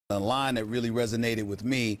A line that really resonated with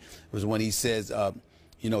me was when he says,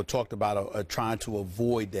 you know, talked about trying to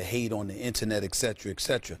avoid the hate on the internet, et cetera, et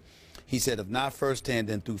cetera. He said, if not firsthand,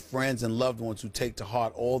 then through friends and loved ones who take to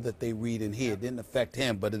heart all that they read and hear. It didn't affect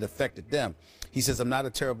him, but it affected them. He says, I'm not a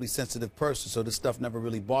terribly sensitive person, so this stuff never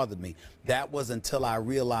really bothered me. That was until I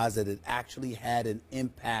realized that it actually had an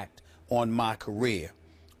impact on my career.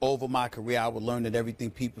 Over my career, I would learn that everything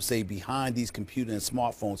people say behind these computers and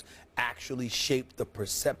smartphones actually shape the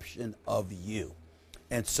perception of you.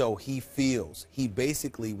 And so he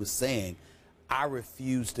basically was saying, I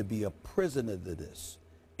refuse to be a prisoner to this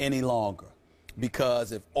any longer.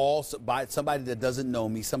 Because if somebody that doesn't know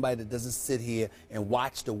me, somebody that doesn't sit here and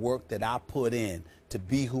watch the work that I put in to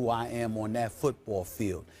be who I am on that football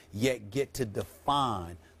field, yet get to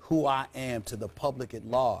define who I am to the public at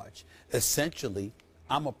large, essentially,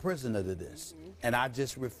 I'm a prisoner to this, and I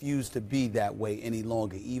just refuse to be that way any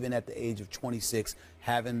longer. Even at the age of 26,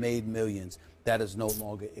 having made millions, that is no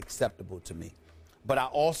longer acceptable to me. But I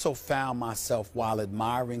also found myself, while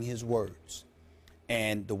admiring his words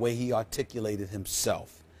and the way he articulated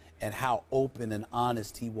himself and how open and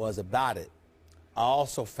honest he was about it, I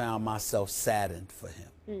also found myself saddened for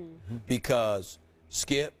him. Because,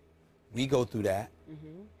 Skip, we go through that.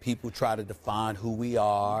 People try to define who we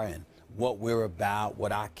are and what we're about,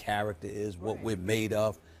 what our character is, what we're made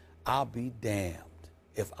of. I'll be damned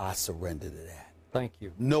if I surrender to that. Thank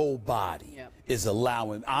you. Nobody is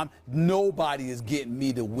allowing, nobody is getting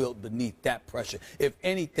me to wilt beneath that pressure. If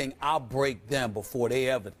anything, I'll break them before they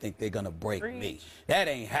ever think they're going to break me. That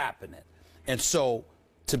ain't happening. And so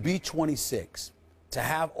to be 26, to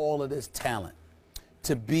have all of this talent,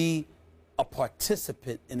 to be a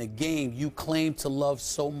participant in a game you claim to love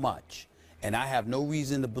so much, and I have no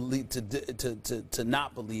reason to believe to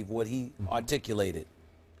not believe what he articulated.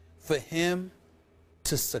 For him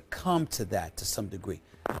to succumb to that to some degree,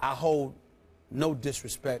 I hold no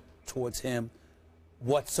disrespect towards him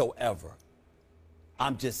whatsoever.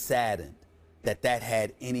 I'm just saddened that that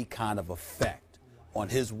had any kind of effect on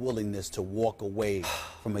his willingness to walk away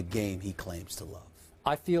from a game he claims to love.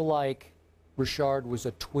 I feel like Rashard was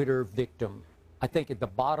a Twitter victim. I think at the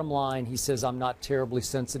bottom line, he says, I'm not terribly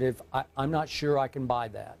sensitive. I'm not sure I can buy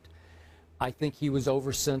that. I think he was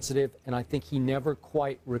oversensitive, and I think he never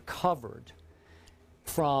quite recovered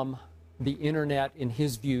from the internet, in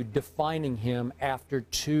his view, defining him after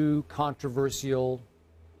two controversial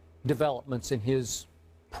developments in his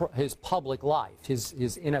public life, his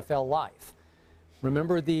NFL life.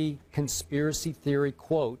 Remember the conspiracy theory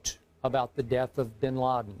quote about the death of bin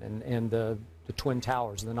Laden and the Twin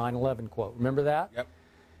Towers, the 9/11 quote. Remember that? Yep.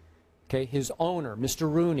 Okay, his owner, Mr.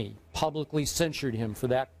 Rooney, publicly censured him for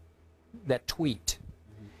that tweet.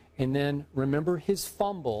 And then remember his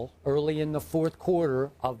fumble early in the fourth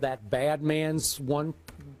quarter of that bad man's one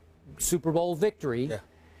Super Bowl victory. Yeah.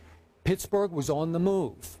 Pittsburgh was on the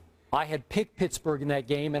move. I had picked Pittsburgh in that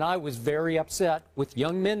game, and I was very upset with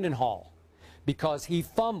young Mendenhall because he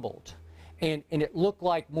fumbled. And it looked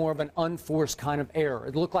like more of an unforced kind of error.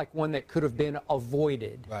 It looked like one that could have been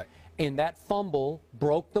avoided. Right. And that fumble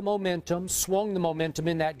broke the momentum, swung the momentum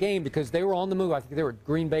in that game because they were on the move. I think they were at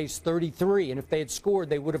Green Bay's 33, and if they had scored,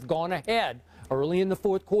 they would have gone ahead early in the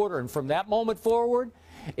fourth quarter. And from that moment forward,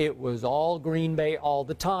 it was all Green Bay all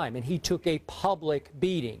the time. And he took a public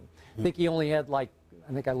beating. I think he only had, like,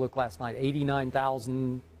 I think I looked last night,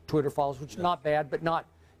 89,000 Twitter followers, which is not bad, but not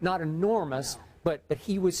enormous. No. But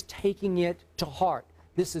he was taking it to heart.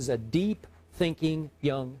 This is a deep thinking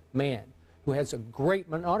young man who has a great,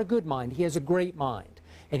 not a good mind, he has a great mind.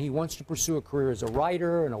 And he wants to pursue a career as a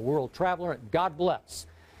writer and a world traveler. God bless.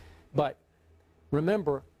 But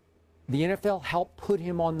remember, the NFL helped put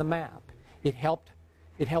him on the map. It helped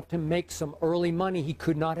him make some early money he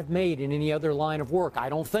could not have made in any other line of work, I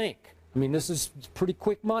don't think. I mean, this is pretty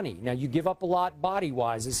quick money. Now, you give up a lot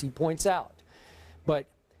body-wise, as he points out. But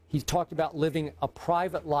he talked about living a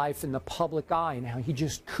private life in the public eye and how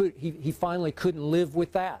he finally couldn't live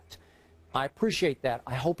with that. I appreciate that.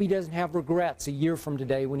 I hope he doesn't have regrets a year from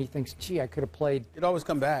today when he thinks, gee, I could have played It'd always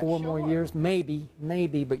come back. 4 more years. Maybe,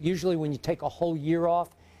 but usually when you take a whole year off,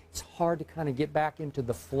 it's hard to kind of get back into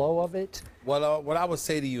the flow of it. Well, what I would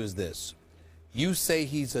say to you is this. You say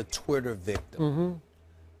he's a Twitter victim.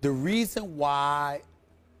 The reason why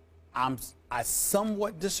I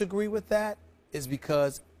somewhat disagree with that is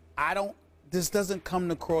because this doesn't come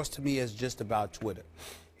across to me as just about Twitter.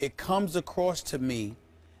 It comes across to me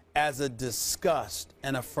as a disgust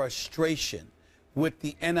and a frustration with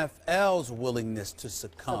the NFL's willingness to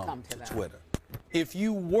succumb to Twitter. If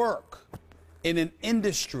you work in an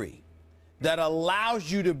industry that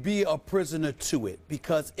allows you to be a prisoner to it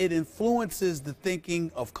because it influences the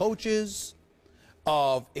thinking of coaches,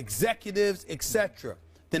 of executives, etc.,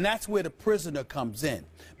 then that's where the prisoner comes in.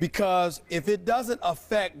 Because if it doesn't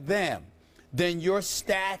affect them, then your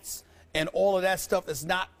stats and all of that stuff is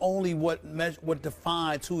not only what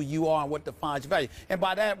defines who you are and what defines your value. And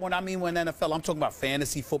by that, when I mean when NFL, I'm talking about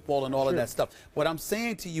fantasy football and all of that stuff. What I'm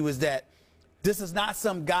saying to you is that this is not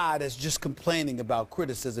some guy that's just complaining about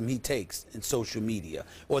criticism he takes in social media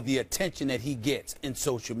or the attention that he gets in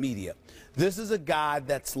social media. This is a guy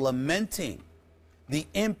that's lamenting the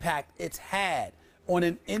impact it's had on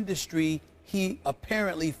an industry he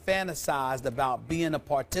apparently fantasized about being a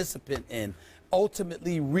participant in,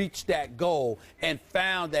 ultimately reached that goal and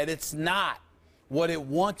found that it's not what it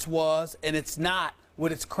once was and it's not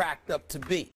what it's cracked up to be.